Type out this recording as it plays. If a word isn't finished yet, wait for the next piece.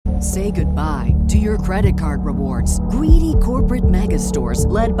Say goodbye to your credit card rewards. Greedy corporate mega stores,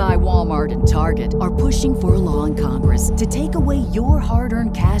 led by Walmart and Target, are pushing for a law in Congress to take away your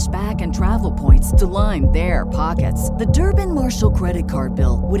hard-earned cash back and travel points to line their pockets. The Durbin-Marshall credit card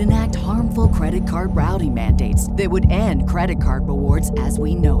bill would enact harmful credit card routing mandates that would end credit card rewards as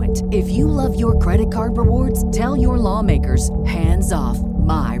we know it. If you love your credit card rewards, tell your lawmakers, hands off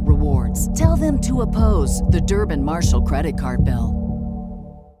my rewards. Tell them to oppose the Durbin-Marshall credit card bill.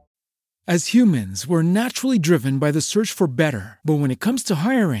 As humans, we're naturally driven by the search for better. But when it comes to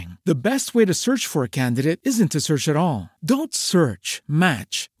hiring, the best way to search for a candidate isn't to search at all. Don't search,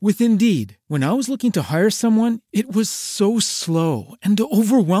 match with Indeed. When I was looking to hire someone, it was so slow and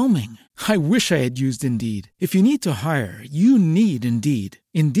overwhelming. I wish I had used Indeed. If you need to hire, you need Indeed.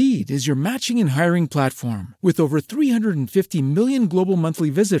 Indeed is your matching and hiring platform with over 350 million global monthly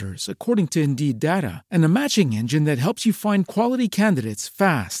visitors, according to Indeed data, and a matching engine that helps you find quality candidates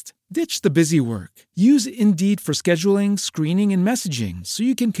fast. Ditch the busy work. Use Indeed for scheduling, screening, and messaging so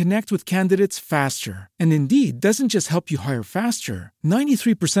you can connect with candidates faster. And Indeed doesn't just help you hire faster.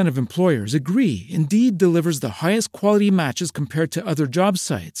 93% of employers agree Indeed delivers the highest quality matches compared to other job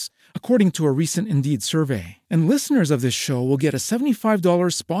sites, according to a recent Indeed survey. And listeners of this show will get a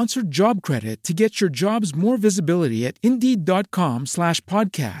 $75 sponsored job credit to get your jobs more visibility at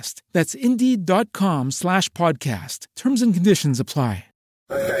Indeed.com/podcast. That's Indeed.com/podcast. Terms and conditions apply.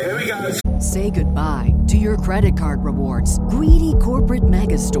 Okay, here we go. Say goodbye to your credit card rewards. Greedy corporate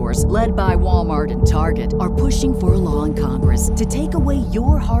mega stores, led by Walmart and Target, are pushing for a law in Congress to take away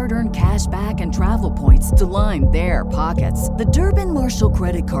your hard-earned cash back and travel points to line their pockets. The Durbin-Marshall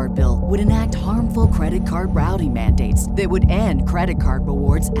credit card bill would enact harmful credit card routing mandates that would end credit card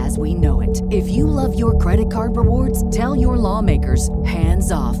rewards as we know it. If you love your credit card rewards, tell your lawmakers, hands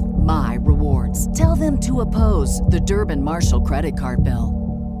off my rewards. Tell them to oppose the Durbin-Marshall credit card bill.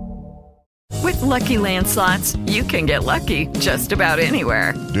 With Lucky Land Slots, you can get lucky just about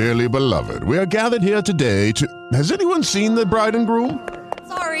anywhere. Dearly beloved, we are gathered here today to... Has anyone seen the bride and groom?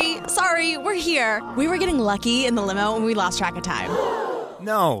 Sorry, we're here. We were getting lucky in the limo and we lost track of time.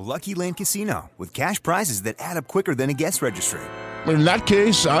 No, Lucky Land Casino, with cash prizes that add up quicker than a guest registry. In that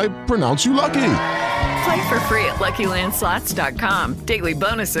case, I pronounce you lucky. Play for free at LuckyLandSlots.com. Daily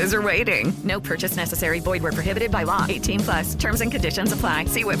bonuses are waiting. No purchase necessary. Void where prohibited by law. 18+. Terms and conditions apply.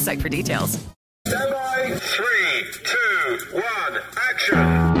 See website for details. Stand by. 3, 2, 1, action.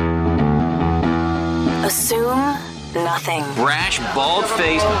 Assume nothing. Brash,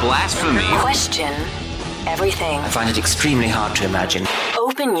 bald-faced blasphemy. Question everything. I find it extremely hard to imagine.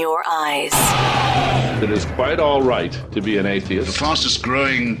 Open your eyes. It is quite all right to be an atheist. The fastest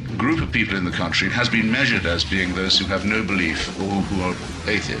growing group of people in the country has been measured as being those who have no belief or who are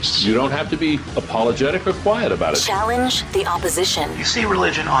atheists. You don't have to be apologetic or quiet about it. Challenge the opposition. You see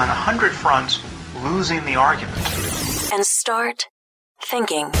religion on 100 fronts losing the argument. And start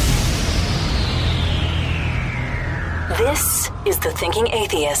thinking. This is The Thinking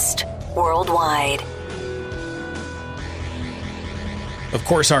Atheist Worldwide. Of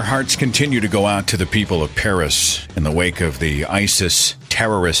course, our hearts continue to go out to the people of Paris in the wake of the ISIS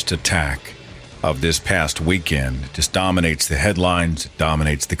terrorist attack of this past weekend. It just dominates the headlines, it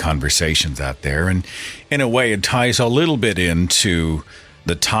dominates the conversations out there, and in a way it ties a little bit into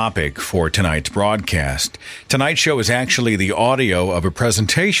the topic for tonight's broadcast. Tonight's show is actually the audio of a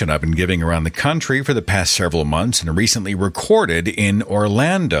presentation I've been giving around the country for the past several months and recently recorded in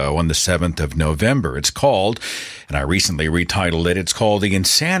Orlando on the 7th of November. It's called, and I recently retitled it, it's called The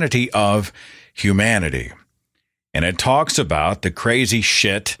Insanity of Humanity. And it talks about the crazy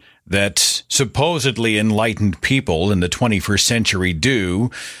shit that supposedly enlightened people in the 21st century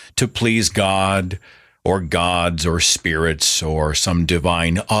do to please God or gods or spirits or some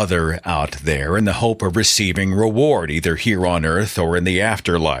divine other out there in the hope of receiving reward, either here on earth or in the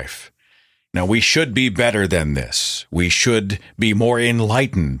afterlife. Now, we should be better than this. We should be more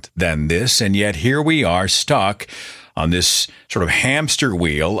enlightened than this, and yet here we are stuck on this sort of hamster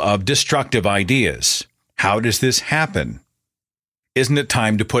wheel of destructive ideas. How does this happen? Isn't it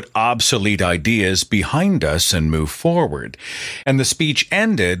time to put obsolete ideas behind us and move forward? And the speech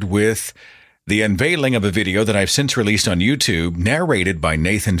ended with the unveiling of a video that I've since released on YouTube, narrated by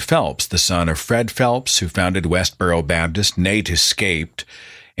Nathan Phelps, the son of Fred Phelps, who founded Westboro Baptist. Nate escaped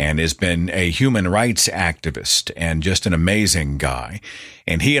and has been a human rights activist and just an amazing guy.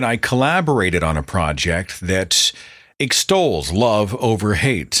 And he and I collaborated on a project that extols love over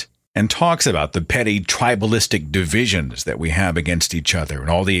hate. and talks about the petty tribalistic divisions that we have against each other and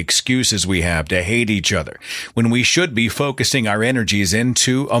all the excuses we have to hate each other, when we should be focusing our energies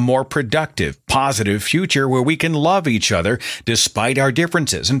into a more productive, positive future where we can love each other despite our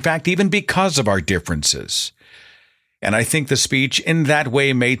differences. In fact, even because of our differences. And I think the speech in that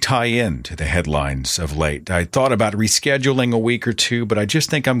way may tie into the headlines of late. I thought about rescheduling a week or two, but I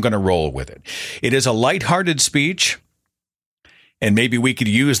just think I'm going to roll with it. It is a lighthearted speech, and maybe we could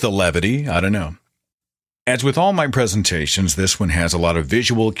use the levity. I don't know. As with all my presentations, this one has a lot of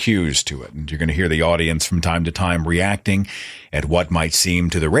visual cues to it, and you're going to hear the audience from time to time reacting at what might seem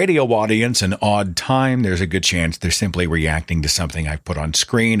to the radio audience an odd time. There's a good chance they're simply reacting to something I put on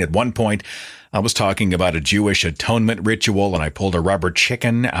screen. At one point, I was talking about a Jewish atonement ritual, and I pulled a rubber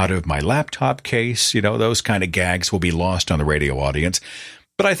chicken out of my laptop case. You know, those kind of gags will be lost on the radio audience.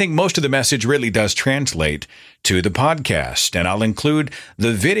 But I think most of the message really does translate to the podcast, and I'll include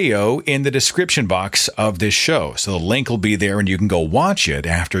the video in the description box of this show. So the link will be there, and you can go watch it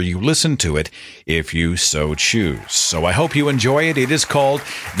after you listen to it if you so choose. So I hope you enjoy it. It is called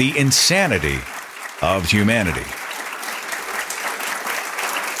The Insanity of Humanity.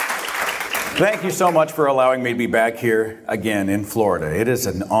 Thank you so much for allowing me to be back here again in Florida. It is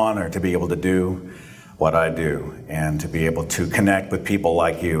an honor to be able to do what I do and to be able to connect with people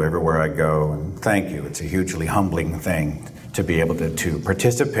like you everywhere I go. And thank you. It's a hugely humbling thing to be able to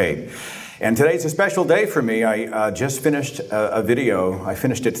participate. And today's a special day for me. I just finished a video. I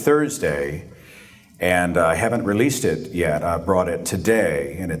finished it Thursday, and I haven't released it yet. I brought it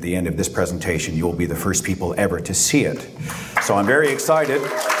today, and at the end of this presentation, you will be the first people ever to see it. So I'm very excited.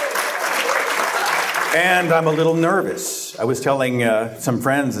 And I'm a little nervous. I was telling some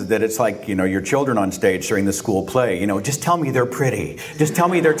friends that it's like, you know, your children on stage during the school play. You know, just tell me they're pretty. Just tell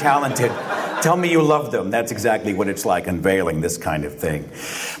me they're talented. Tell me you love them. That's exactly what it's like unveiling this kind of thing.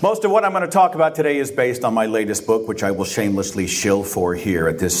 Most of what I'm going to talk about today is based on my latest book, which I will shamelessly shill for here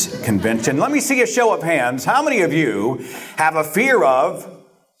at this convention. Let me see a show of hands. How many of you have a fear of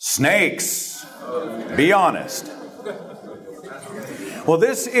snakes? Be honest. Well,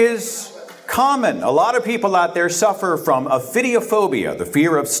 this is common. A lot of people out there suffer from ophidiophobia, the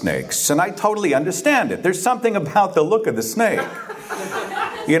fear of snakes, and I totally understand it. There's something about the look of the snake.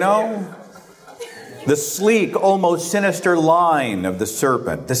 You know? The sleek, almost sinister line of the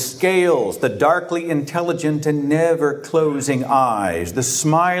serpent, the scales, the darkly intelligent and never closing eyes, the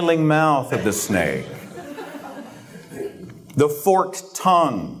smiling mouth of the snake, the forked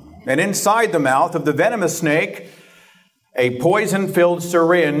tongue, and inside the mouth of the venomous snake, a poison-filled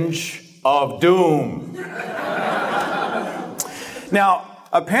syringe of doom. Now,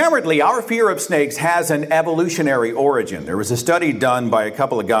 apparently, our fear of snakes has an evolutionary origin. There was a study done by a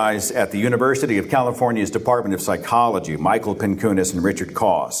couple of guys at the University of California's Department of Psychology, Michael Pinkunis and Richard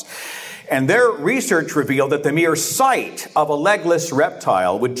Koss. And their research revealed that the mere sight of a legless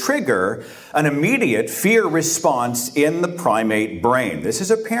reptile would trigger an immediate fear response in the primate brain. This is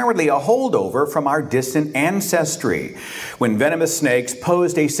apparently a holdover from our distant ancestry, when venomous snakes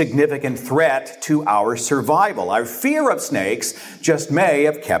posed a significant threat to our survival. Our fear of snakes just may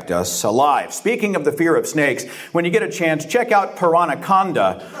have kept us alive. Speaking of the fear of snakes, when you get a chance, check out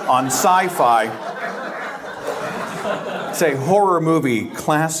Piranaconda on Sci-Fi. It's a horror movie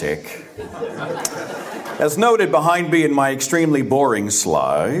classic. As noted behind me in my extremely boring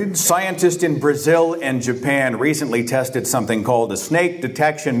slide, scientists in Brazil and Japan recently tested something called a snake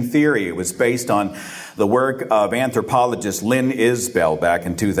detection theory. It was based on the work of anthropologist Lynn Isbell back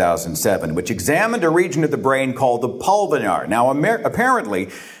in 2007, which examined a region of the brain called the pulvinar. Now, apparently,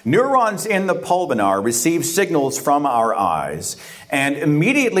 neurons in the pulvinar receive signals from our eyes and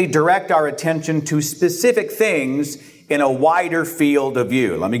immediately direct our attention to specific things in a wider field of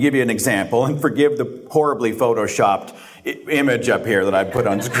view. Let me give you an example, and forgive the horribly photoshopped image up here that I put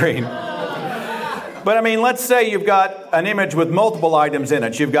on screen. But I mean, let's say you've got an image with multiple items in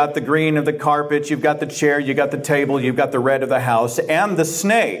it. You've got the green of the carpet, you've got the chair, you've got the table, you've got the red of the house, and the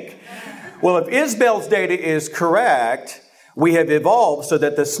snake. Well, if Isbell's data is correct, we have evolved so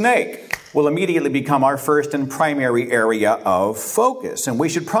that the snake will immediately become our first and primary area of focus. And we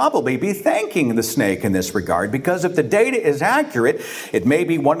should probably be thanking the snake in this regard, because if the data is accurate, it may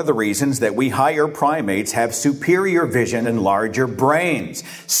be one of the reasons that we higher primates have superior vision and larger brains.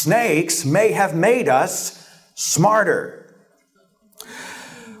 Snakes may have made us smarter.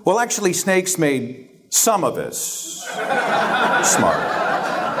 Well, actually, snakes made some of us smarter.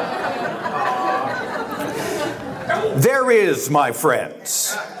 There is, my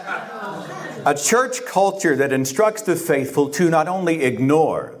friends, A church culture that instructs the faithful to not only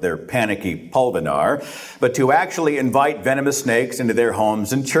ignore their panicky pulvinar, but to actually invite venomous snakes into their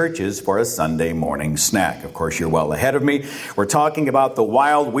homes and churches for a Sunday morning snack. Of course, you're well ahead of me. We're talking about the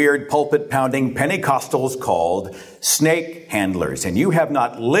wild, weird, pulpit-pounding Pentecostals called snake handlers. And you have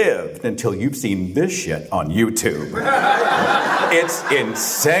not lived until you've seen this shit on YouTube. It's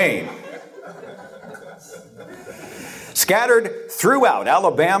insane. Scattered throughout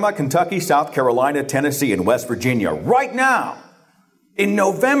Alabama, Kentucky, South Carolina, Tennessee, and West Virginia right now, in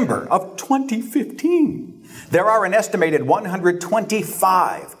November of 2015, there are an estimated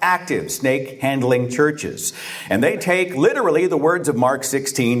 125 active snake-handling churches. And they take literally the words of Mark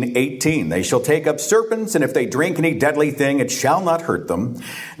 16:18. They shall take up serpents, and if they drink any deadly thing, it shall not hurt them.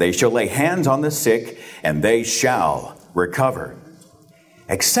 They shall lay hands on the sick, and they shall recover.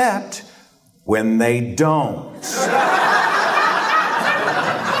 Except when they don't.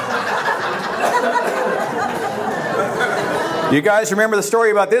 You guys remember the story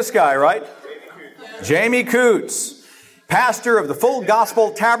about this guy, right? Jamie Coots, pastor of the Full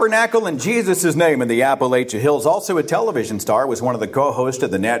Gospel Tabernacle in Jesus' Name in the Appalachia Hills, also a television star, was one of the co-hosts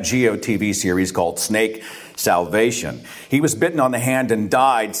of the Nat Geo TV series called Snake Salvation. He was bitten on the hand and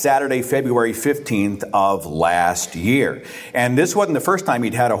died Saturday, February 15th of last year. And this wasn't the first time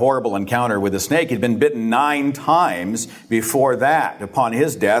he'd had a horrible encounter with a snake. He'd been bitten 9 times before that. Upon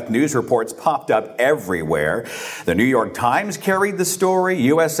his death, news reports popped up everywhere. The New York Times carried the story,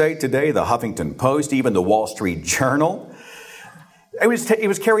 USA Today, the Huffington Post, even the Wall Street Journal. It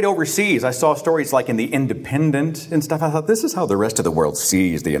was carried overseas. I saw stories like in the Independent and stuff. I thought, this is how the rest of the world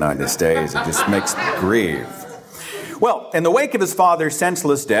sees the United States. It just makes me grieve. Well, in the wake of his father's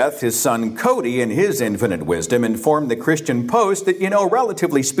senseless death, his son Cody, in his infinite wisdom, informed the Christian Post that,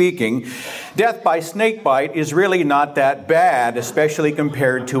 relatively speaking, death by snakebite is really not that bad, especially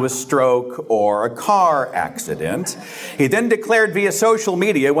compared to a stroke or a car accident. He then declared via social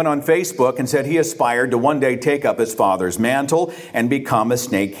media, went on Facebook, and said he aspired to one day take up his father's mantle and become a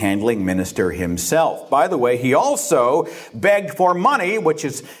snake handling minister himself. By the way, he also begged for money, which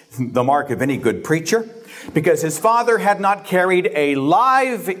is the mark of any good preacher, because his father had not carried a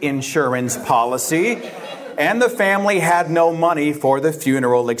life insurance policy, and the family had no money for the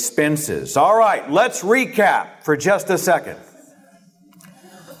funeral expenses. All right, let's recap for just a second.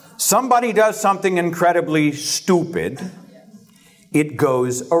 Somebody does something incredibly stupid. It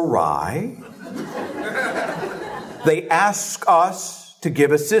goes awry. They ask us to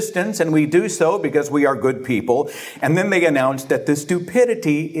give assistance, and we do so because we are good people. And then they announce that the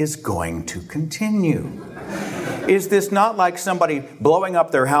stupidity is going to continue. Is this not like somebody blowing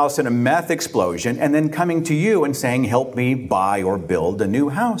up their house in a meth explosion and then coming to you and saying, help me buy or build a new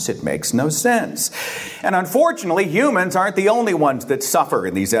house? It makes no sense. And unfortunately, humans aren't the only ones that suffer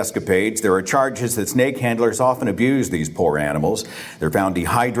in these escapades. There are charges that snake handlers often abuse these poor animals. They're found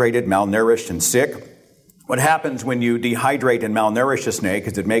dehydrated, malnourished, and sick. What happens when you dehydrate and malnourish a snake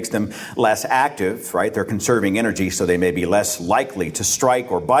is it makes them less active, right? They're conserving energy, so they may be less likely to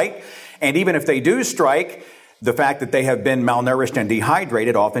strike or bite. And even if they do strike, the fact that they have been malnourished and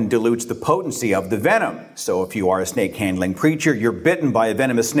dehydrated often dilutes the potency of the venom. So if you are a snake handling preacher, you're bitten by a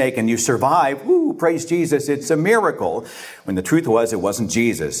venomous snake and you survive, woo, praise Jesus, it's a miracle. When the truth was, it wasn't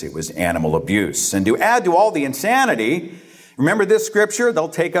Jesus, it was animal abuse. And to add to all the insanity, remember this scripture? They'll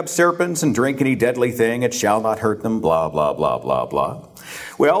take up serpents and drink any deadly thing. It shall not hurt them, blah, blah, blah, blah, blah.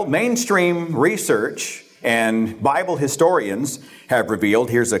 Well, mainstream research and Bible historians have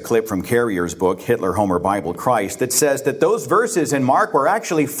revealed, here's a clip from Carrier's book, Hitler, Homer, Bible, Christ, that says that those verses in Mark were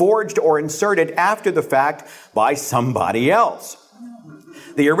actually forged or inserted after the fact by somebody else.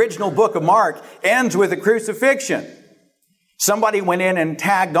 The original book of Mark ends with a crucifixion. Somebody went in and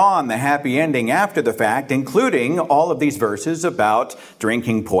tagged on the happy ending after the fact, including all of these verses about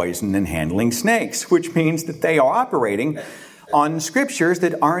drinking poison and handling snakes, which means that they are operating on scriptures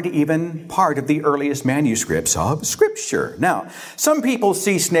that aren't even part of the earliest manuscripts of Scripture. Now, some people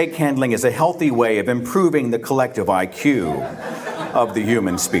see snake handling as a healthy way of improving the collective IQ of the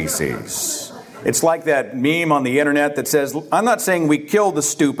human species. It's like that meme on the internet that says, I'm not saying we kill the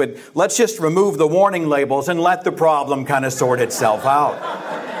stupid, let's just remove the warning labels and let the problem kind of sort itself out.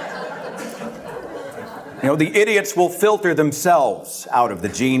 The idiots will filter themselves out of the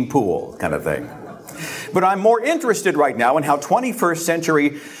gene pool kind of thing. But I'm more interested right now in how 21st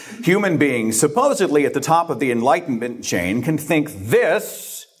century human beings, supposedly at the top of the Enlightenment chain, can think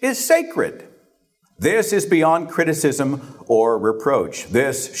this is sacred. This is beyond criticism or reproach.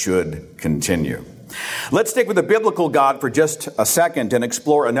 This should continue. Let's stick with the biblical God for just a second and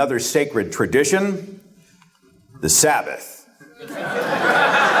explore another sacred tradition, the Sabbath.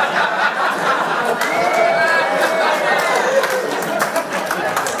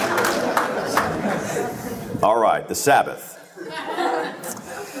 the Sabbath.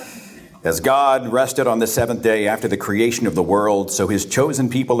 As God rested on the seventh day after the creation of the world, so his chosen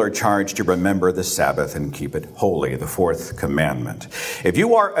people are charged to remember the Sabbath and keep it holy, the fourth commandment. If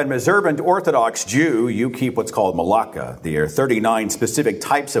you are an observant Orthodox Jew, you keep what's called malaka. There are 39 specific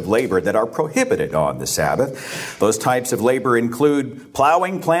types of labor that are prohibited on the Sabbath. Those types of labor include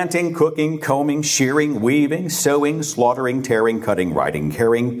plowing, planting, cooking, combing, shearing, weaving, sewing, slaughtering, tearing, cutting, writing,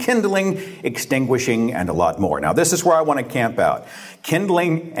 carrying, kindling, extinguishing, and a lot more. Now, this is where I want to camp out.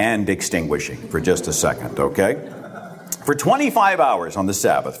 Kindling and extinguishing for just a second, okay? For 25 hours on the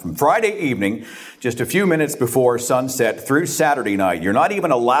Sabbath, from Friday evening, just a few minutes before sunset through Saturday night, you're not even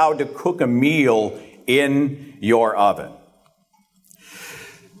allowed to cook a meal in your oven.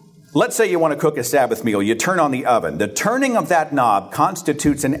 Let's say you want to cook a Sabbath meal. You turn on the oven. The turning of that knob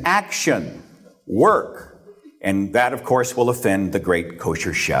constitutes an action, work. And that, of course, will offend the great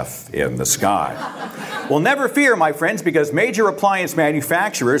kosher chef in the sky. Well, never fear, my friends, because major appliance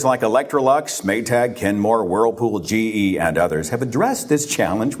manufacturers like Electrolux, Maytag, Kenmore, Whirlpool, GE, and others have addressed this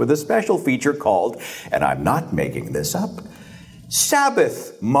challenge with a special feature called, and I'm not making this up,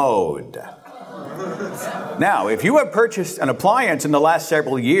 Sabbath mode. Now, if you have purchased an appliance in the last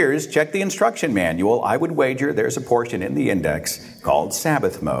several years, check the instruction manual. I would wager there's a portion in the index called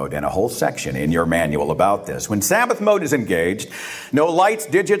Sabbath mode and a whole section in your manual about this. When Sabbath mode is engaged, no lights,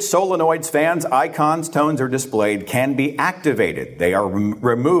 digits, solenoids, fans, icons, tones, or displayed can be activated. They are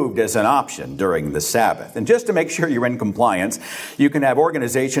removed as an option during the Sabbath. And just to make sure you're in compliance, you can have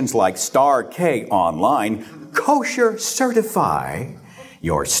organizations like Star K Online kosher certify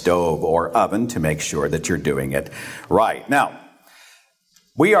your stove or oven to make sure that you're doing it right. Now,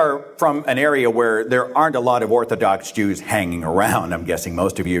 we are from an area where there aren't a lot of Orthodox Jews hanging around. I'm guessing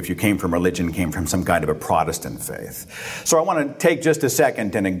most of you, if you came from religion, came from some kind of a Protestant faith. So I want to take just a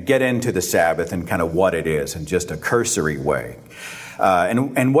second and get into the Sabbath and kind of what it is in just a cursory way,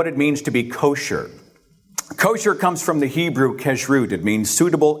 and what it means to be kosher. Kosher comes from the Hebrew kashrut. It means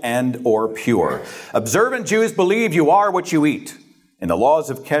suitable and or pure. Observant Jews believe you are what you eat. And the laws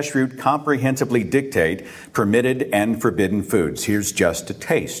of kashrut comprehensively dictate permitted and forbidden foods. Here's just a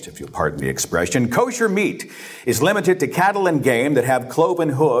taste, if you'll pardon the expression. Kosher meat is limited to cattle and game that have cloven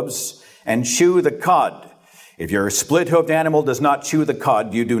hooves and chew the cud. If your split-hoofed animal does not chew the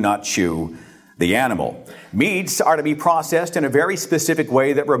cud, you do not chew the animal. Meats are to be processed in a very specific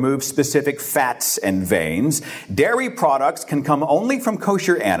way that removes specific fats and veins. Dairy products can come only from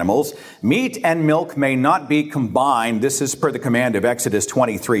kosher animals. Meat and milk may not be combined. This is per the command of Exodus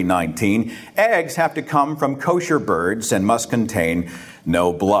 23:19. Eggs have to come from kosher birds and must contain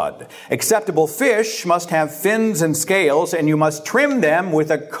no blood. Acceptable fish must have fins and scales, and you must trim them with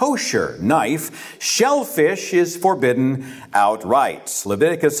a kosher knife. Shellfish is forbidden outright.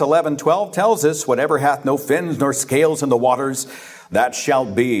 Leviticus 11:12 tells us, whatever hath no fins nor scales in the waters, that shall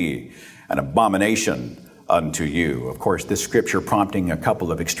be an abomination unto you. Of course, this scripture prompting a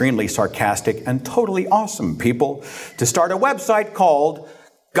couple of extremely sarcastic and totally awesome people to start a website called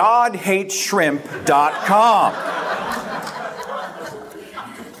GodHatesShrimp.com.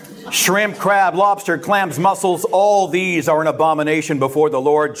 Shrimp, crab, lobster, clams, mussels, all these are an abomination before the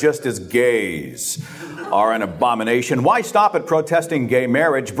Lord, just as gays are an abomination. Why stop at protesting gay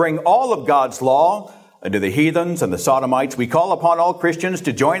marriage? Bring all of God's law unto the heathens and the sodomites. We call upon all Christians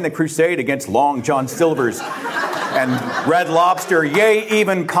to join the crusade against Long John Silver's and Red Lobster. Yea,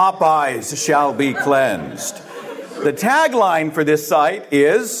 even Popeyes shall be cleansed. The tagline for this site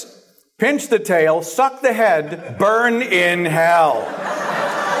is, pinch the tail, suck the head, burn in hell.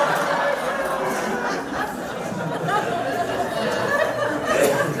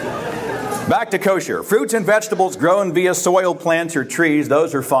 Back to kosher. Fruits and vegetables grown via soil, plants, or trees,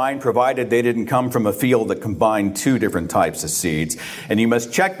 those are fine, provided they didn't come from a field that combined two different types of seeds. And you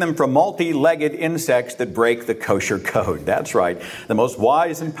must check them for multi-legged insects that break the kosher code. That's right. The most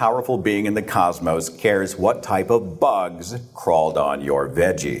wise and powerful being in the cosmos cares what type of bugs crawled on your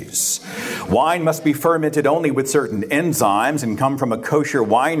veggies. Wine must be fermented only with certain enzymes and come from a kosher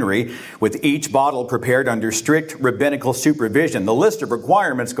winery, with each bottle prepared under strict rabbinical supervision. The list of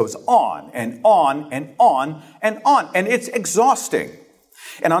requirements goes on and on and on and on, and it's exhausting.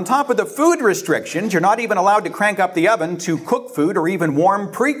 And on top of the food restrictions, you're not even allowed to crank up the oven to cook food or even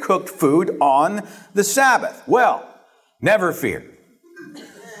warm pre-cooked food on the Sabbath. Well, never fear.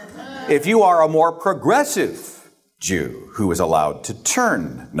 If you are a more progressive Jew who is allowed to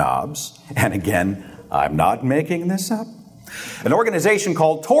turn knobs, and again, I'm not making this up, an organization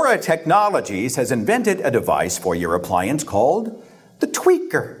called Torah Technologies has invented a device for your appliance called the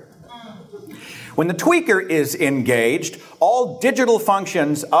tweaker. When the tweaker is engaged, all digital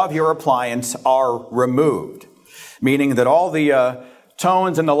functions of your appliance are removed. meaning that all the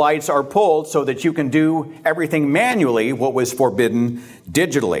tones and the lights are pulled so that you can do everything manually, what was forbidden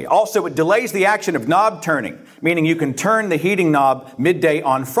digitally. Also, it delays the action of knob turning, meaning you can turn the heating knob midday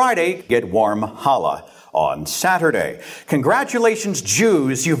on Friday, get warm challah on Saturday. Congratulations,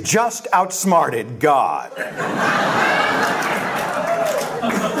 Jews, you've just outsmarted God.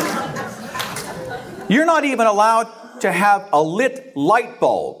 You're not even allowed to have a lit light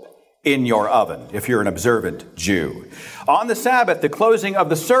bulb in your oven if you're an observant Jew. On the Sabbath, the closing of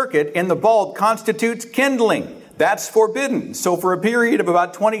the circuit in the bulb constitutes kindling. That's forbidden. So for a period of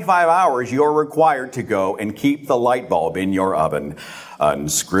about 25 hours, you're required to go and keep the light bulb in your oven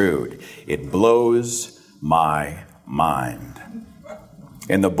unscrewed. It blows my mind.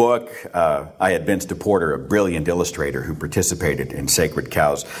 In the book, I had Vince DePorter, a brilliant illustrator who participated in Sacred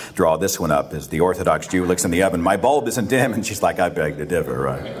Cows, draw this one up as the Orthodox Jew looks in the oven. My bulb isn't dim. And she's like, I beg to differ,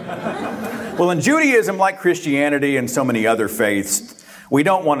 right? Well, in Judaism, like Christianity and so many other faiths, we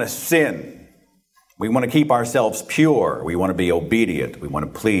don't want to sin. We want to keep ourselves pure. We want to be obedient. We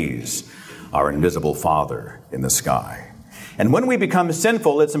want to please our invisible Father in the sky. And when we become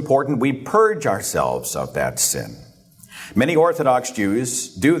sinful, it's important we purge ourselves of that sin. Many Orthodox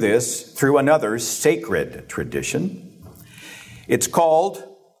Jews do this through another sacred tradition. It's called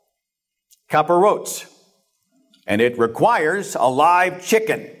Kapparot, and it requires a live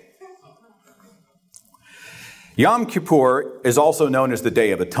chicken. Yom Kippur is also known as the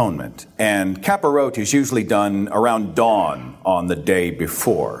Day of Atonement, and Kapparot is usually done around dawn on the day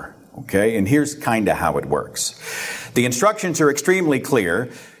before. Okay, and here's kind of how it works. The instructions are extremely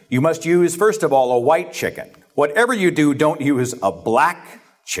clear. You must use, first of all, a white chicken. Whatever you do, don't use a black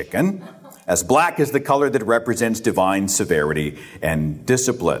chicken, as black is the color that represents divine severity and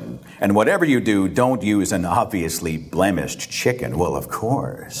discipline. And whatever you do, don't use an obviously blemished chicken. Well, of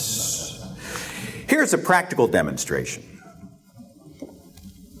course. Here's a practical demonstration.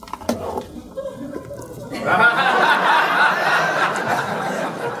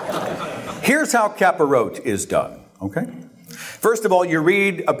 Here's how Kapparot is done, okay? First of all, you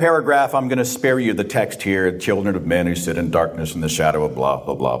read a paragraph. I'm going to spare you the text here. Children of men who sit in darkness in the shadow of blah,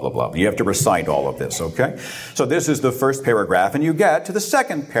 blah, blah, blah, blah. You have to recite all of this, okay? So this is the first paragraph, and you get to the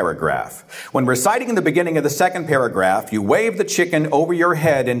second paragraph. When reciting in the beginning of the second paragraph, you wave the chicken over your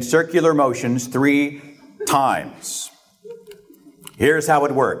head in circular motions 3 times. Here's how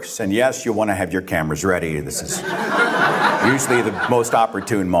it works. And yes, you'll want to have your cameras ready. This is usually the most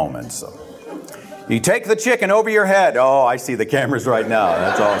opportune moment, so. You take the chicken over your head. Oh, I see the cameras right now.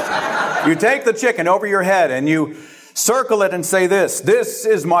 That's awesome. You take the chicken over your head and you circle it and say this. This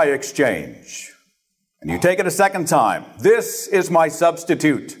is my exchange. And you take it a second time. This is my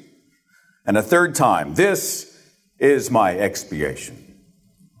substitute. And a third time. This is my expiation.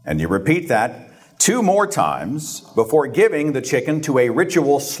 And you repeat that 2 more times before giving the chicken to a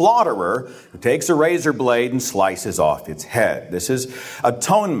ritual slaughterer who takes a razor blade and slices off its head. This is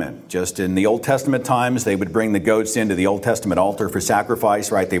atonement. Just in the Old Testament times, they would bring the goats into the Old Testament altar for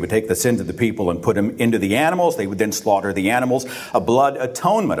sacrifice, right? They would take the sins of the people and put them into the animals. They would then slaughter the animals. A blood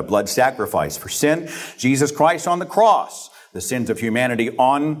atonement, a blood sacrifice for sin. Jesus Christ on the cross, the sins of humanity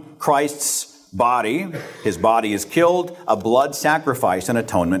on Christ's body. His body is killed, a blood sacrifice and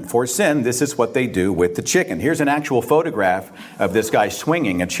atonement for sin. This is what they do with the chicken. Here's an actual photograph of this guy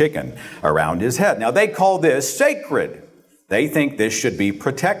swinging a chicken around his head. Now, they call this sacred. They think this should be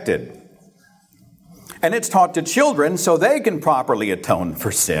protected. And it's taught to children so they can properly atone for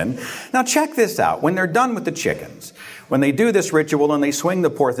sin. Now, check this out. When they're done with the chickens, when they do this ritual and they swing the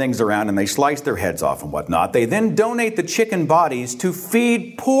poor things around and they slice their heads off and whatnot, they then donate the chicken bodies to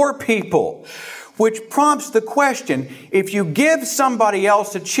feed poor people, which prompts the question, if you give somebody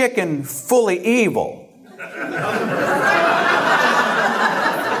else a chicken fully evil,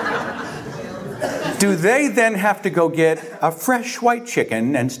 do they then have to go get a fresh white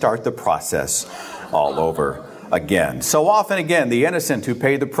chicken and start the process all over again? So often, again, the innocent who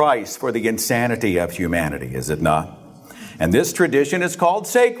pay the price for the insanity of humanity, is it not? And this tradition is called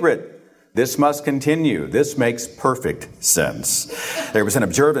sacred. This must continue. This makes perfect sense. There was an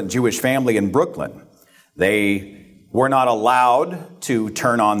observant Jewish family in Brooklyn. They were not allowed to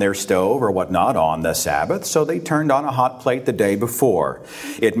turn on their stove or whatnot on the Sabbath, so they turned on a hot plate the day before.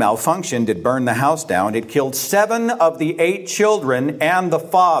 It malfunctioned. It burned the house down. It killed 7 of the 8 children and the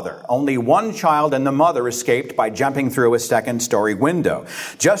father. Only 1 child and the mother escaped by jumping through a second-story window.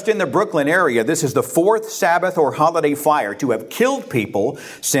 Just in the Brooklyn area, this is the 4th Sabbath or holiday fire to have killed people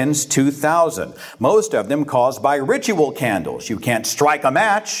since 2000. Most of them caused by ritual candles. You can't strike a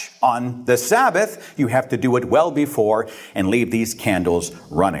match on the Sabbath. You have to do it well before and leave these candles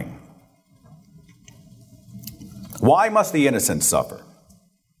running. Why must the innocent suffer?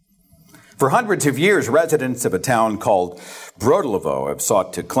 For hundreds of years, residents of a town called Brodilovo have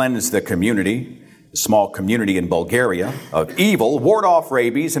sought to cleanse the community, a small community in Bulgaria, of evil, ward off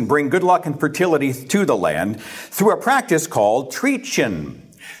rabies, and bring good luck and fertility to the land through a practice called Trechin.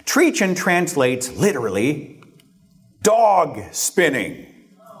 Trechin translates literally dog spinning.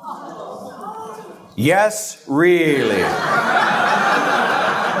 Yes, really.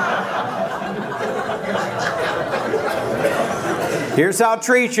 Here's how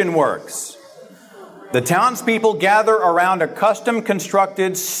Trechin works. The townspeople gather around a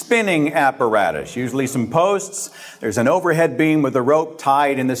custom-constructed spinning apparatus, usually some posts. There's an overhead beam with a rope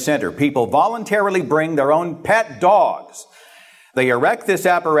tied in the center. People voluntarily bring their own pet dogs. They erect this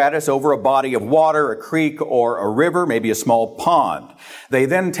apparatus over a body of water, a creek, or a river, maybe a small pond. They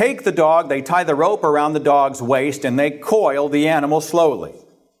then take the dog, they tie the rope around the dog's waist, and they coil the animal slowly,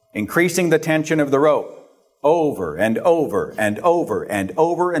 increasing the tension of the rope. Over and over and over and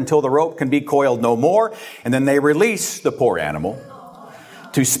over until the rope can be coiled no more, and then they release the poor animal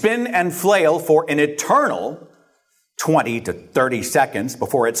to spin and flail for an eternal 20 to 30 seconds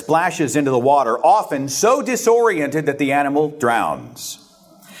before it splashes into the water, often so disoriented that the animal drowns.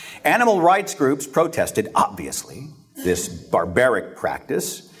 Animal rights groups protested, obviously, this barbaric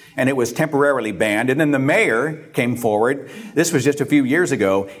practice, and it was temporarily banned. And then the mayor came forward, this was just a few years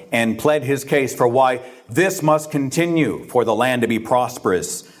ago, and pled his case for why this must continue for the land to be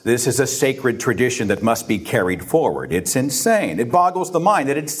prosperous. This is a sacred tradition that must be carried forward. It's insane. It boggles the mind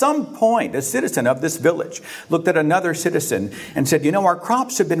that at some point a citizen of this village looked at another citizen and said, you know, our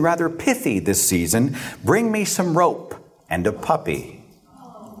crops have been rather pithy this season. Bring me some rope and a puppy.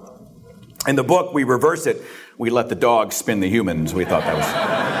 In the book, we reverse it. We let the dogs spin the humans. We thought that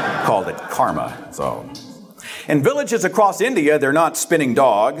was called it karma. So, in villages across India, they're not spinning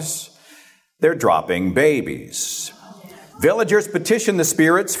dogs. They're dropping babies. Villagers petition the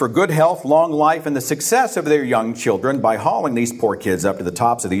spirits for good health, long life, and the success of their young children by hauling these poor kids up to the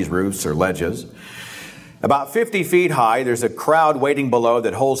tops of these roofs or ledges. About 50 feet high, there's a crowd waiting below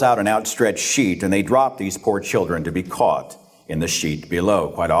that holds out an outstretched sheet, and they drop these poor children to be caught in the sheet below,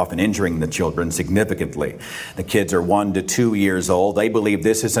 quite often injuring the children significantly. The kids are 1 to 2 years old. They believe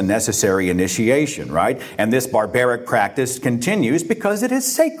this is a necessary initiation, right? And this barbaric practice continues because it is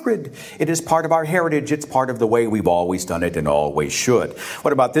sacred. It is part of our heritage. It's part of the way we've always done it and always should.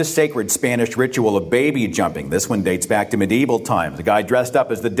 What about this sacred Spanish ritual of baby jumping? This one dates back to medieval times. A guy dressed up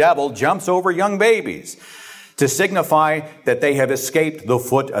as the devil jumps over young babies to signify that they have escaped the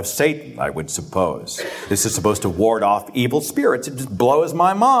foot of Satan, I would suppose. This is supposed to ward off evil spirits. It just blows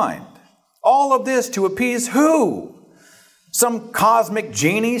my mind. All of this to appease who? Some cosmic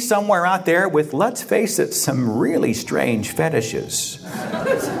genie somewhere out there with, let's face it, some really strange fetishes.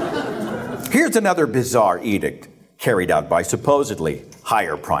 Here's another bizarre edict carried out by supposedly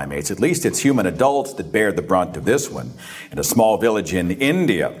higher primates. At least it's human adults that bear the brunt of this one. In a small village in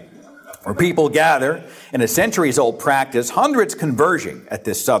India, where people gather in a centuries-old practice, hundreds converging at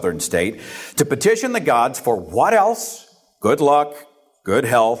this southern state, to petition the gods for what else? Good luck, good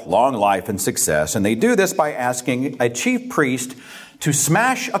health, long life, and success. And they do this by asking a chief priest to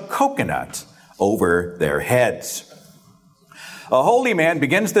smash a coconut over their heads. A holy man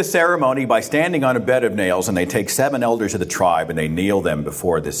begins the ceremony by standing on a bed of nails, and they take 7 elders of the tribe and they kneel them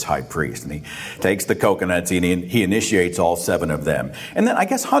before this high priest. And he takes the coconuts and he initiates all 7 of them. And then I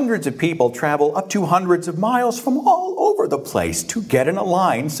guess hundreds of people travel up to hundreds of miles from all over the place to get in a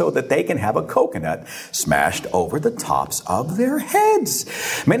line so that they can have a coconut smashed over the tops of their heads.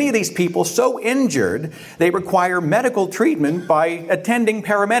 Many of these people so injured, they require medical treatment by attending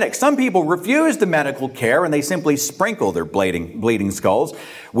paramedics. Some people refuse the medical care and they simply sprinkle their bleeding skulls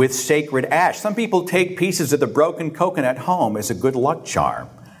with sacred ash. Some people take pieces of the broken coconut home as a good luck charm.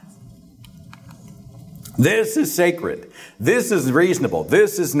 This is sacred. This is reasonable.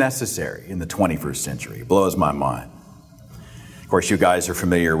 This is necessary in the 21st century. It blows my mind. Of course, you guys are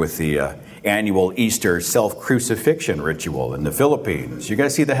familiar with the annual Easter self-crucifixion ritual in the Philippines. You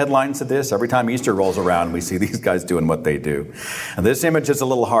guys see the headlines of this? Every time Easter rolls around, we see these guys doing what they do. And this image is a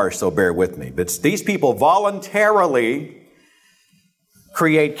little harsh, so bear with me. But these people voluntarily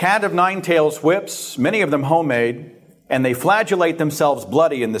create cat of nine tails whips, many of them homemade, and they flagellate themselves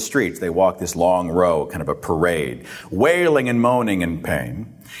bloody in the streets. They walk this long row, kind of a parade, wailing and moaning in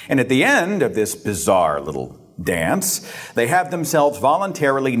pain. And at the end of this bizarre little dance, they have themselves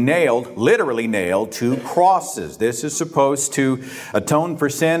voluntarily nailed, literally nailed, to crosses. This is supposed to atone for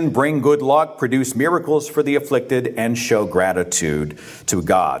sin, bring good luck, produce miracles for the afflicted, and show gratitude to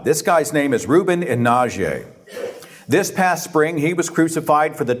God. This guy's name is Ruben Inaje. This past spring, he was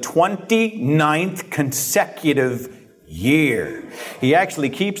crucified for the 29th consecutive year. He actually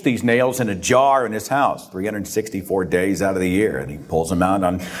keeps these nails in a jar in his house 364 days out of the year, and he pulls them out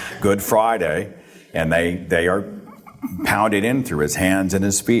on Good Friday, and they are pounded in through his hands and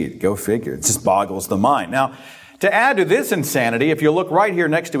his feet. Go figure. It just boggles the mind. Now, to add to this insanity, if you look right here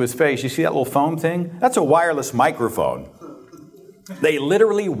next to his face, you see that little foam thing? That's a wireless microphone. They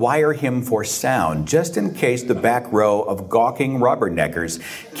literally wire him for sound, just in case the back row of gawking rubberneckers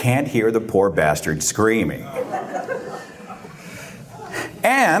can't hear the poor bastard screaming.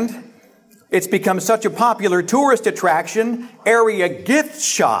 And it's become such a popular tourist attraction, area gift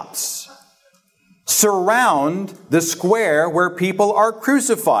shops surround the square where people are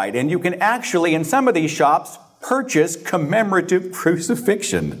crucified. And you can actually, in some of these shops, purchase commemorative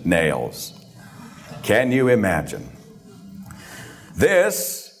crucifixion nails. Can you imagine?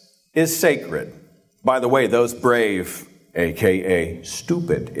 This is sacred. By the way, those brave, aka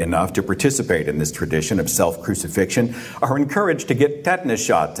stupid enough to participate in this tradition of self-crucifixion are encouraged to get tetanus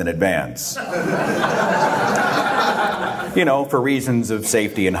shots in advance. For reasons of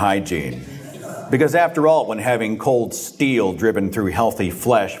safety and hygiene. Because after all, when having cold steel driven through healthy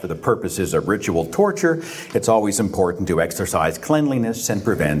flesh for the purposes of ritual torture, it's always important to exercise cleanliness and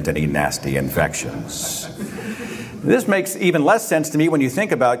prevent any nasty infections. This makes even less sense to me when you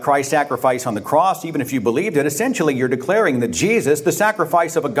think about Christ's sacrifice on the cross. Even if you believed it, essentially you're declaring that Jesus, the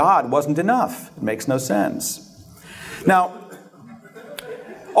sacrifice of a God, wasn't enough. It makes no sense. Now,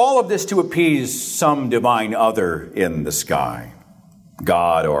 all of this to appease some divine other in the sky,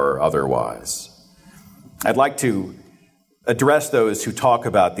 God or otherwise. I'd like to address those who talk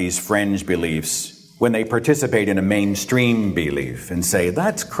about these fringe beliefs when they participate in a mainstream belief and say,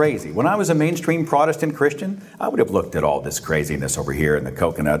 that's crazy. When I was a mainstream Protestant Christian, I would have looked at all this craziness over here and the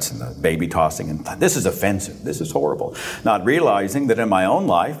coconuts and the baby tossing and thought, this is offensive, this is horrible. Not realizing that in my own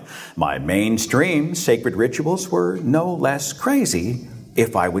life, my mainstream sacred rituals were no less crazy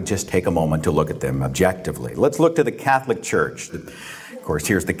if I would just take a moment to look at them objectively. Let's look to the Catholic Church. Of course,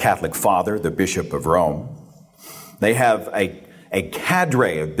 here's the Catholic Father, the Bishop of Rome. They have a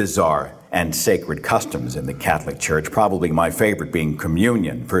cadre of bizarre and sacred customs in the Catholic Church, probably my favorite being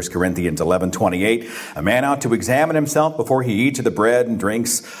communion. 1 Corinthians 11:28, a man ought to examine himself before he eats of the bread and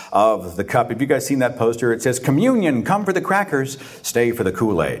drinks of the cup. Have you guys seen that poster? It says, communion, come for the crackers, stay for the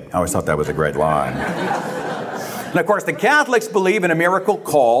Kool-Aid. I always thought that was a great line. And of course, the Catholics believe in a miracle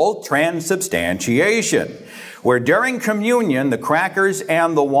called transubstantiation, where during communion, the crackers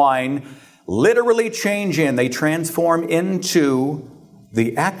and the wine literally change they transform into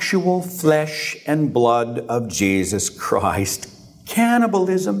the actual flesh and blood of Jesus Christ.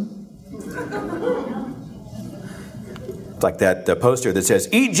 Cannibalism. It's like that poster that says,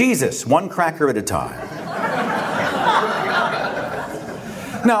 eat Jesus, one cracker at a time.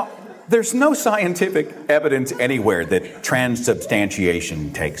 Now, there's no scientific evidence anywhere that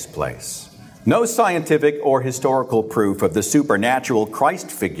transubstantiation takes place. No scientific or historical proof of the supernatural Christ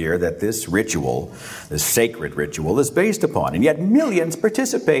figure that this ritual, this sacred ritual, is based upon. And yet millions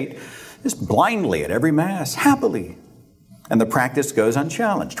participate just blindly at every Mass, happily. And the practice goes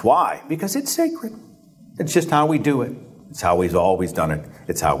unchallenged. Why? Because it's sacred. It's just how we do it. It's how we've always done it.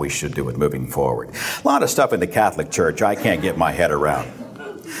 It's how we should do it moving forward. A lot of stuff in the Catholic Church I can't get my head around.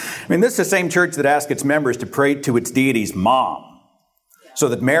 I mean, this is the same church that asks its members to pray to its deity's mom, so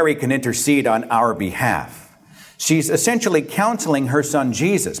that Mary can intercede on our behalf. She's essentially counseling her son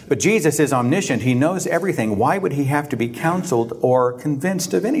Jesus. But Jesus is omniscient. He knows everything. Why would he have to be counseled or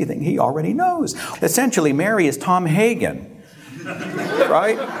convinced of anything? He already knows. Essentially, Mary is Tom Hagen,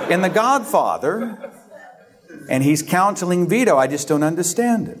 right? In The Godfather. And he's counseling Vito. I just don't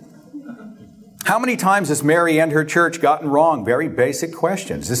understand it. How many times has Mary and her church gotten wrong? Very basic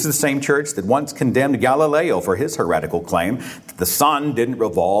questions. This is the same church that once condemned Galileo for his heretical claim that the sun didn't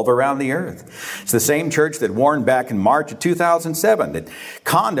revolve around the earth. It's the same church that warned back in March of 2007 that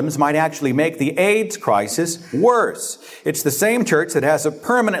condoms might actually make the AIDS crisis worse. It's the same church that has a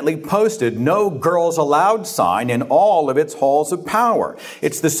permanently posted "No Girls Allowed" sign in all of its halls of power.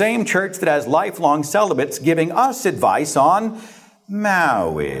 It's the same church that has lifelong celibates giving us advice on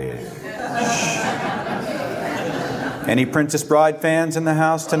marriage. Any Princess Bride fans in the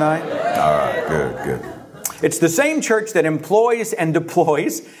house tonight? All right, good. It's the same church that employs and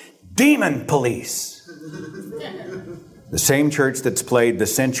deploys demon police. The same church that's played the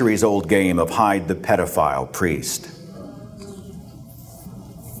centuries-old game of hide the pedophile priest.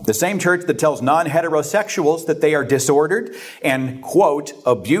 The same church that tells non-heterosexuals that they are disordered and, quote,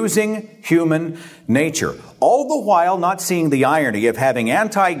 abusing human nature. All the while not seeing the irony of having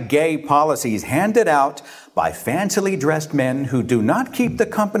anti-gay policies handed out by fancily dressed men who do not keep the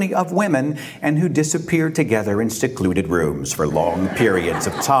company of women and who disappear together in secluded rooms for long periods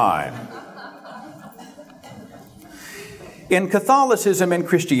of time. In Catholicism and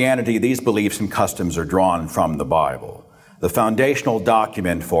Christianity, these beliefs and customs are drawn from the Bible, the foundational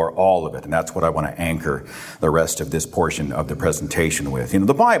document for all of it. And that's what I want to anchor the rest of this portion of the presentation with.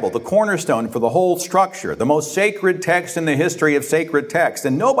 The Bible, the cornerstone for the whole structure, the most sacred text in the history of sacred texts.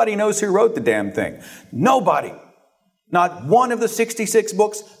 And nobody knows who wrote the damn thing. Nobody. Not one of the 66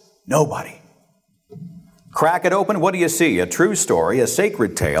 books. Nobody. Crack it open, what do you see? A true story, a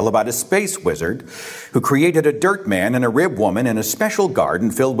sacred tale about a space wizard who created a dirt man and a rib woman in a special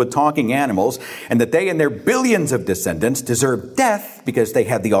garden filled with talking animals, and that they and their billions of descendants deserve death because they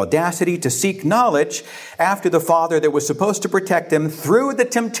had the audacity to seek knowledge after the Father that was supposed to protect them threw the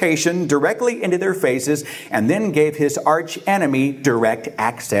temptation directly into their faces and then gave his arch enemy direct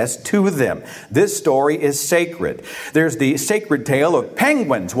access to them. This story is sacred. There's the sacred tale of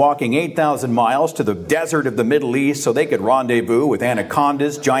penguins walking 8,000 miles to the desert of the Middle East so they could rendezvous with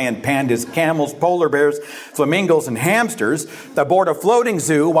anacondas, giant pandas, camels, polar bears, flamingos, and hamsters aboard a floating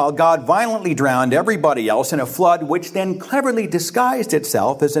zoo while God violently drowned everybody else in a flood which then cleverly disguised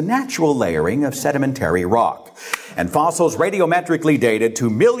itself as a natural layering of sedimentary rock. And fossils radiometrically dated to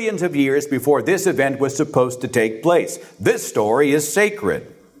millions of years before this event was supposed to take place. This story is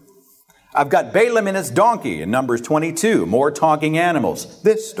sacred. I've got Balaam and his donkey in Numbers 22, more talking animals.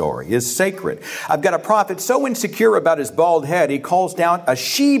 This story is sacred. I've got a prophet so insecure about his bald head, he calls down a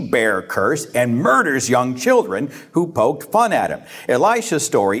she-bear curse and murders young children who poked fun at him. Elisha's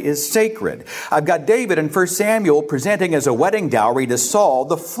story is sacred. I've got David in 1 Samuel presenting as a wedding dowry to Saul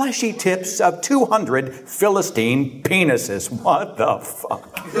the fleshy tips of 200 Philistine penises. What the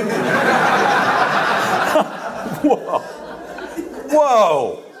fuck? Whoa.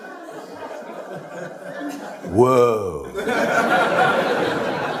 Whoa. Whoa.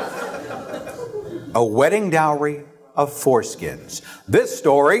 A wedding dowry of foreskins. This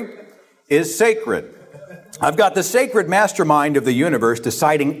story is sacred. I've got the sacred mastermind of the universe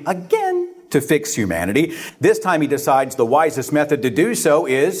deciding again to fix humanity. This time he decides the wisest method to do so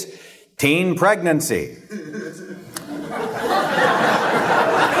is teen pregnancy.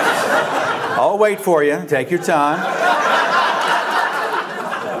 I'll wait for you. Take your time.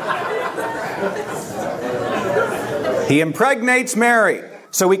 He impregnates Mary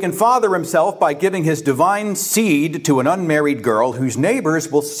so he can father himself by giving his divine seed to an unmarried girl whose neighbors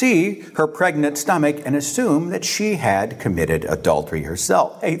will see her pregnant stomach and assume that she had committed adultery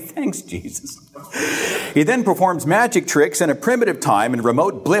herself. Hey, thanks, Jesus. He then performs magic tricks in a primitive time and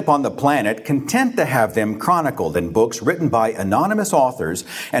remote blip on the planet, content to have them chronicled in books written by anonymous authors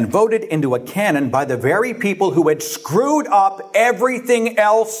and voted into a canon by the very people who had screwed up everything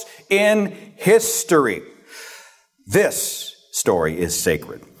else in history. This story is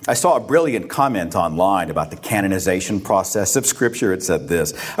sacred. I saw a brilliant comment online about the canonization process of Scripture. It said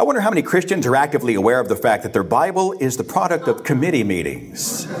this: I wonder how many Christians are actively aware of the fact that their Bible is the product of committee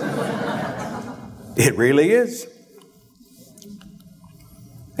meetings. It really is.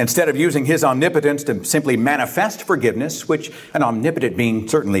 Instead of using his omnipotence to simply manifest forgiveness, which an omnipotent being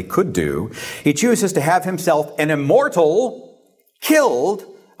certainly could do, he chooses to have himself, an immortal, killed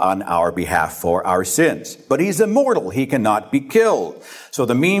on our behalf for our sins. But he's immortal. He cannot be killed. So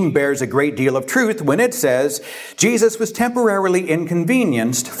the meme bears a great deal of truth when it says, Jesus was temporarily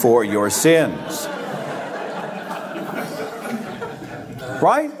inconvenienced for your sins.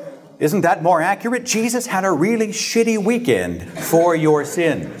 Right? Isn't that more accurate? Jesus had a really shitty weekend for your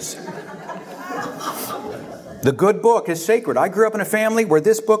sins. The good book is sacred. I grew up in a family where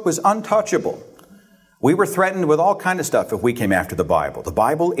this book was untouchable. We were threatened with all kind of stuff if we came after the Bible. The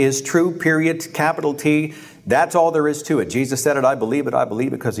Bible is true, period, capital T. That's all there is to it. Jesus said it, I believe it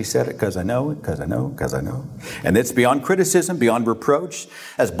because he said it, because I know it, because I know. And it's beyond criticism, beyond reproach,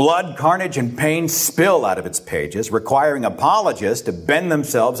 as blood, carnage, and pain spill out of its pages, requiring apologists to bend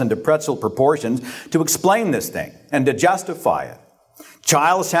themselves into pretzel proportions to explain this thing and to justify it.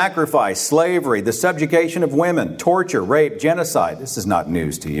 Child sacrifice, slavery, the subjugation of women, torture, rape, genocide. This is not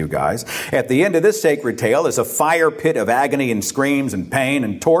news to you guys. At the end of this sacred tale is a fire pit of agony and screams and pain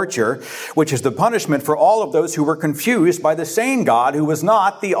and torture, which is the punishment for all of those who were confused by the same God who was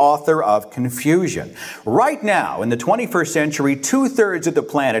not the author of confusion. Right now, in the 21st century, 2/3 of the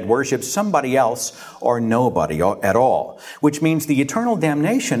planet worships somebody else or nobody at all, which means the eternal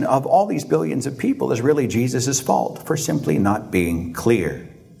damnation of all these billions of people is really Jesus' fault for simply not being clear.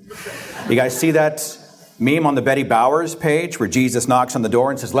 You guys see that meme on the Betty Bowers page where Jesus knocks on the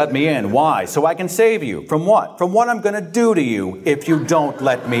door and says, "Let me in." Why? So I can save you. From what? From what I'm going to do to you if you don't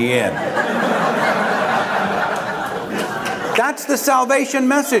let me in. That's the salvation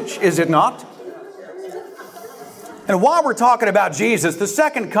message, is it not? And while we're talking about Jesus, the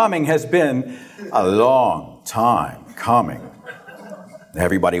second coming has been a long time coming.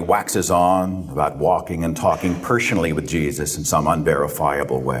 Everybody waxes on about walking and talking personally with Jesus in some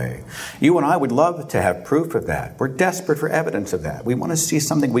unverifiable way. You and I would love to have proof of that. We're desperate for evidence of that. We want to see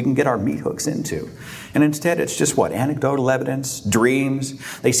something we can get our meat hooks into. And instead, it's just what? Anecdotal evidence, dreams.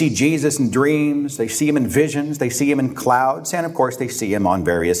 They see Jesus in dreams. They see him in visions. They see him in clouds. And of course, they see him on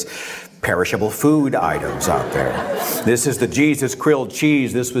various perishable food items out there. This is the Jesus grilled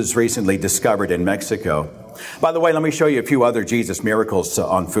cheese. This was recently discovered in Mexico. By the way, let me show you a few other Jesus miracles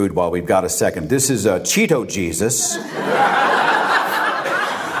on food while we've got a second. This is a Cheeto Jesus.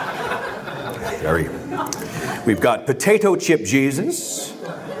 We've got potato chip Jesus.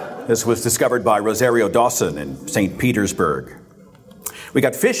 This was discovered by Rosario Dawson in St. Petersburg. We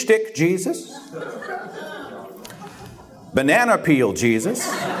got fish stick Jesus. Banana peel Jesus.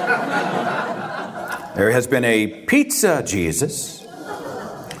 There has been a pizza Jesus.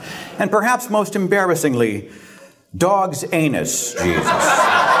 And perhaps most embarrassingly, dog's anus Jesus.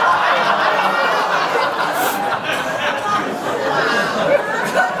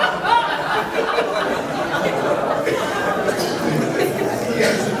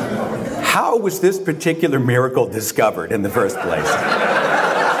 How was this particular miracle discovered in the first place?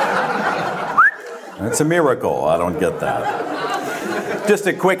 That's a miracle. I don't get that. Just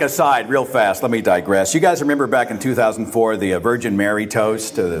a quick aside, real fast, let me digress. You guys remember back in 2004, the Virgin Mary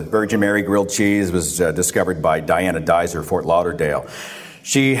toast, the Virgin Mary grilled cheese was discovered by Diana Dizer, Fort Lauderdale.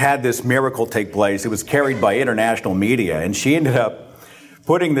 She had this miracle take place. It was carried by international media, and she ended up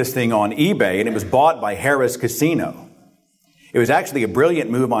putting this thing on eBay, and it was bought by Harrah's Casino. It was actually a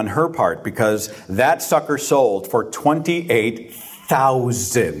brilliant move on her part because that sucker sold for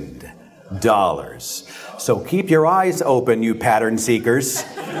 $28,000. So keep your eyes open, you pattern seekers,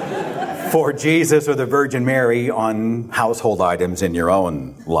 for Jesus or the Virgin Mary on household items in your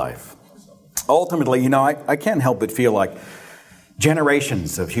own life. Ultimately, I can't help but feel like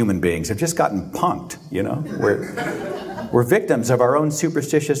generations of human beings have just gotten punked, We're victims of our own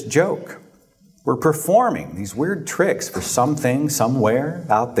superstitious joke. We're performing these weird tricks for something, somewhere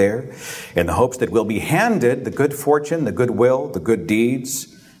out there, in the hopes that we'll be handed the good fortune, the good will, the good deeds,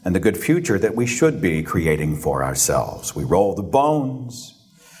 and the good future that we should be creating for ourselves. We roll the bones.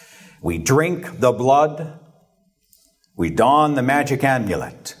 We drink the blood. We don the magic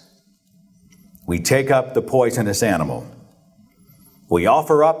amulet. We take up the poisonous animal. We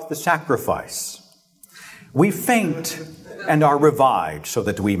offer up the sacrifice. We faint and are revived so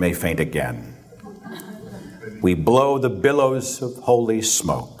that we may faint again. We blow the billows of holy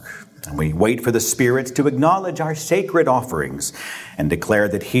smoke. And we wait for the spirits to acknowledge our sacred offerings and declare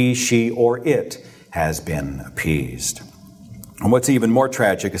that he, she, or it has been appeased. And what's even more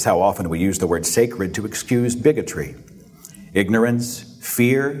tragic is how often we use the word sacred to excuse bigotry, ignorance,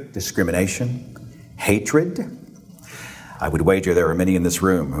 fear, discrimination, hatred. I would wager there are many in this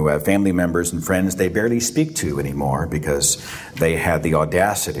room who have family members and friends they barely speak to anymore because they had the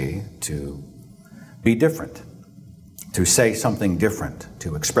audacity to be different, to say something different,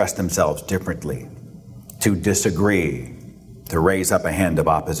 to express themselves differently, to disagree, to raise up a hand of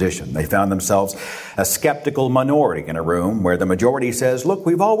opposition. They found themselves a skeptical minority in a room where the majority says, look,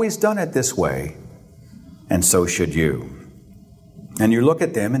 we've always done it this way, and so should you. And you look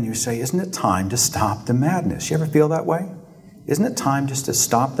at them and you say, isn't it time to stop the madness? You ever feel that way? Isn't it time just to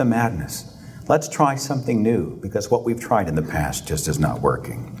stop the madness? Let's try something new, because what we've tried in the past just is not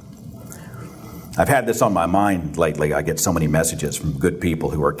working. I've had this on my mind lately. I get so many messages from good people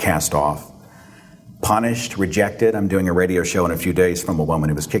who are cast off, punished, rejected. I'm doing a radio show in a few days from a woman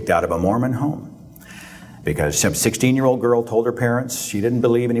who was kicked out of a Mormon home because some 16-year-old girl told her parents she didn't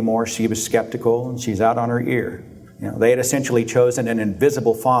believe anymore. She was skeptical, and she's out on her ear. They had essentially chosen an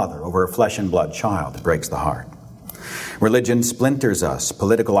invisible father over a flesh and blood child. It breaks the heart. Religion splinters us.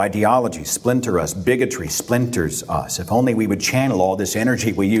 Political ideology splinter us. Bigotry splinters us. If only we would channel all this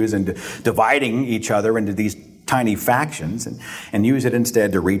energy we use into dividing each other into these tiny factions and use it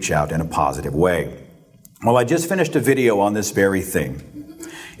instead to reach out in a positive way. Well, I just finished a video on this very thing.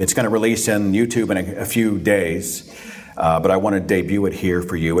 It's going to release on YouTube in a few days, but I want to debut it here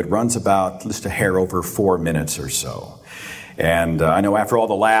for you. It runs about just a hair over 4 minutes or so. And I know after all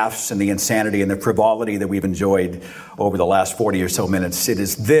the laughs and the insanity and the frivolity that we've enjoyed over the last 40 or so minutes, it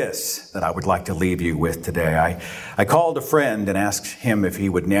is this that I would like to leave you with today. I called a friend and asked him if he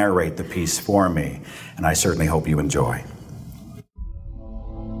would narrate the piece for me, and I certainly hope you enjoy.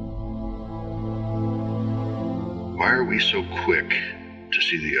 Why are we so quick to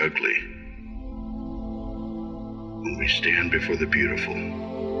see the ugly when we stand before the beautiful?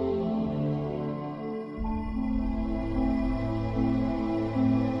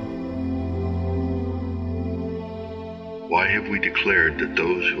 Why have we declared that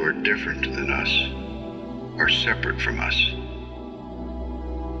those who are different than us are separate from us?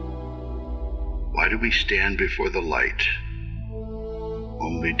 Why do we stand before the light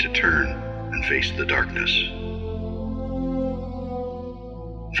only to turn and face the darkness?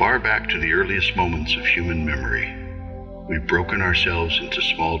 Far back to the earliest moments of human memory, we've broken ourselves into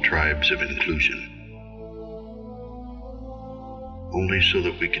small tribes of inclusion, only so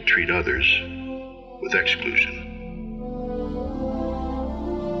that we could treat others with exclusion.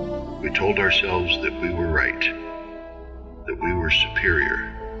 We told ourselves that we were right, that we were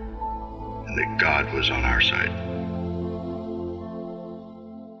superior, and that God was on our side.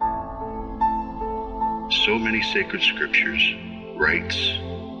 So many sacred scriptures, rites,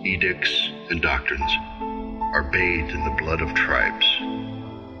 edicts, and doctrines are bathed in the blood of tribes,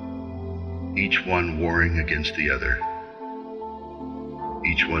 each one warring against the other,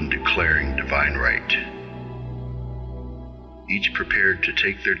 each one declaring divine right, each prepared to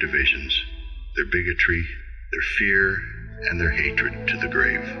take their divisions, their bigotry, their fear, and their hatred to the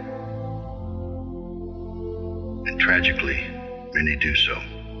grave. And tragically, many do so.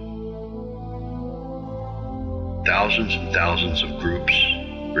 Thousands and thousands of groups,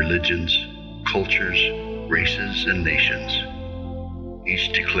 religions, cultures, races, and nations,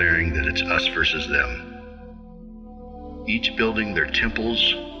 each declaring that it's us versus them, each building their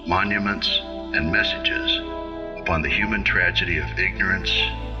temples, monuments, and messages upon the human tragedy of ignorance,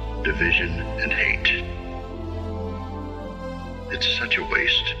 division, and hate. It's such a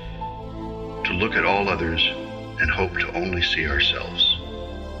waste to look at all others and hope to only see ourselves,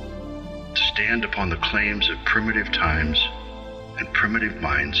 to stand upon the claims of primitive times and primitive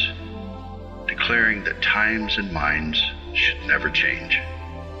minds, declaring that times and minds should never change,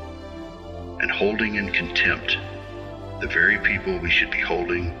 and holding in contempt the very people we should be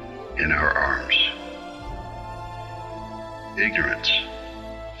holding in our arms. Ignorance,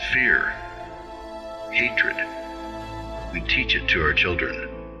 fear, hatred. We teach it to our children.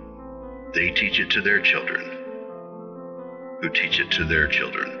 They teach it to their children, who teach it to their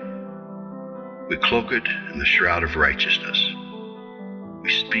children. We cloak it in the shroud of righteousness. We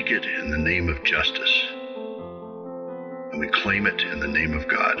speak it in the name of justice, and we claim it in the name of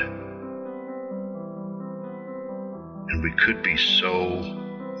God. And we could be so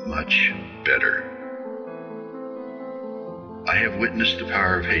much better. I have witnessed the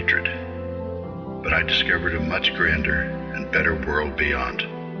power of hatred, but I discovered a much grander and better world beyond.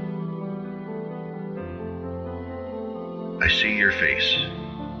 I see your face,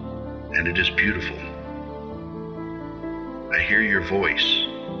 and it is beautiful. I hear your voice,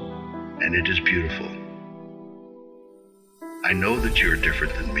 and it is beautiful. I know that you are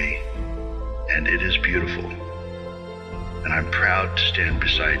different than me, and it is beautiful. And I'm proud to stand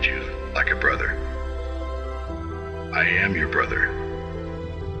beside you like a brother. I am your brother.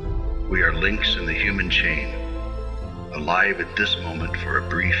 We are links in the human chain, alive at this moment for a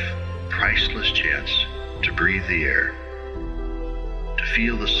brief, priceless chance to breathe the air, to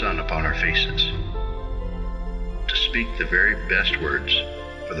feel the sun upon our faces, to speak the very best words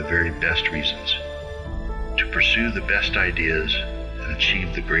for the very best reasons, to pursue the best ideas and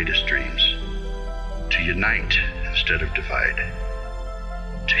achieve the greatest dreams, to unite instead of divide,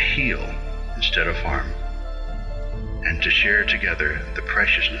 to heal instead of harm, and to share together the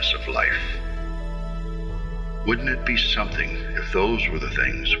preciousness of life. Wouldn't it be something if those were the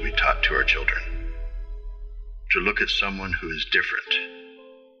things we taught to our children? To look at someone who is different,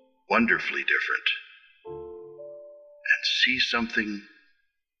 wonderfully different, and see something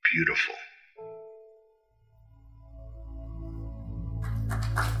beautiful.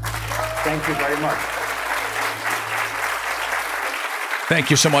 Thank you very much. Thank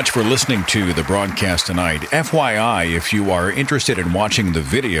you so much for listening to the broadcast tonight. FYI, if you are interested in watching the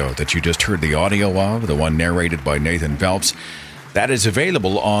video that you just heard the audio of, the one narrated by Nathan Phelps, that is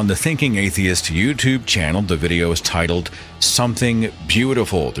available on the Thinking Atheist YouTube channel. The video is titled Something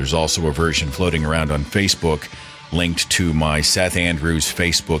Beautiful. There's also a version floating around on Facebook linked to my Seth Andrews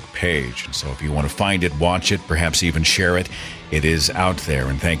Facebook page. So if you want to find it, watch it, perhaps even share it, it is out there.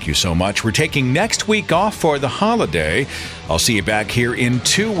 And thank you so much. We're taking next week off for the holiday. I'll see you back here in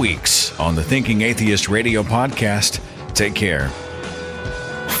 2 weeks on the Thinking Atheist Radio podcast. Take care.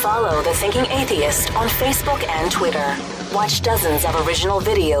 Follow The Thinking Atheist on Facebook and Twitter. Watch dozens of original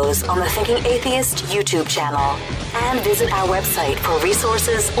videos on the Thinking Atheist YouTube channel. And visit our website for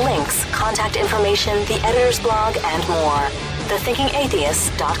resources, links, contact information, the editor's blog, and more.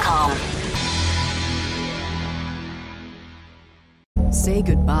 thethinkingatheist.com. Say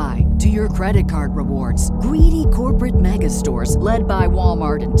goodbye to your credit card rewards. Greedy corporate mega stores, led by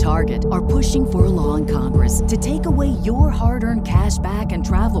Walmart and Target, are pushing for a law in Congress to take away your hard-earned cash back and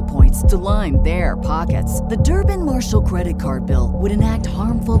travel points to line their pockets. The Durbin-Marshall credit card bill would enact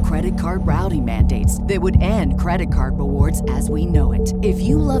harmful credit card routing mandates that would end credit card rewards as we know it. If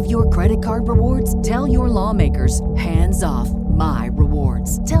you love your credit card rewards, tell your lawmakers, hands off my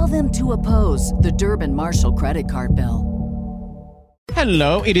rewards. Tell them to oppose the Durbin-Marshall credit card bill.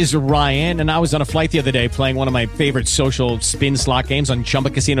 Hello, it is Ryan, and I was on a flight the other day playing one of my favorite social spin slot games on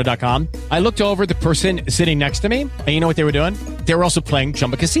ChumbaCasino.com. I looked over at the person sitting next to me, and you know what they were doing? They were also playing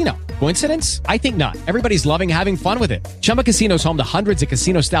Chumba Casino. Coincidence? I think not. Everybody's loving having fun with it. Chumba Casino is home to hundreds of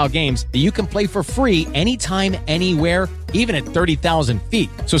casino-style games that you can play for free anytime, anywhere, even at 30,000 feet.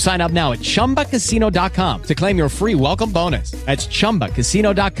 So sign up now at ChumbaCasino.com to claim your free welcome bonus. That's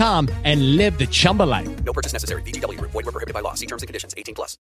ChumbaCasino.com and live the Chumba life. No purchase necessary. VGW. Void where prohibited by law. See terms and conditions. 18+.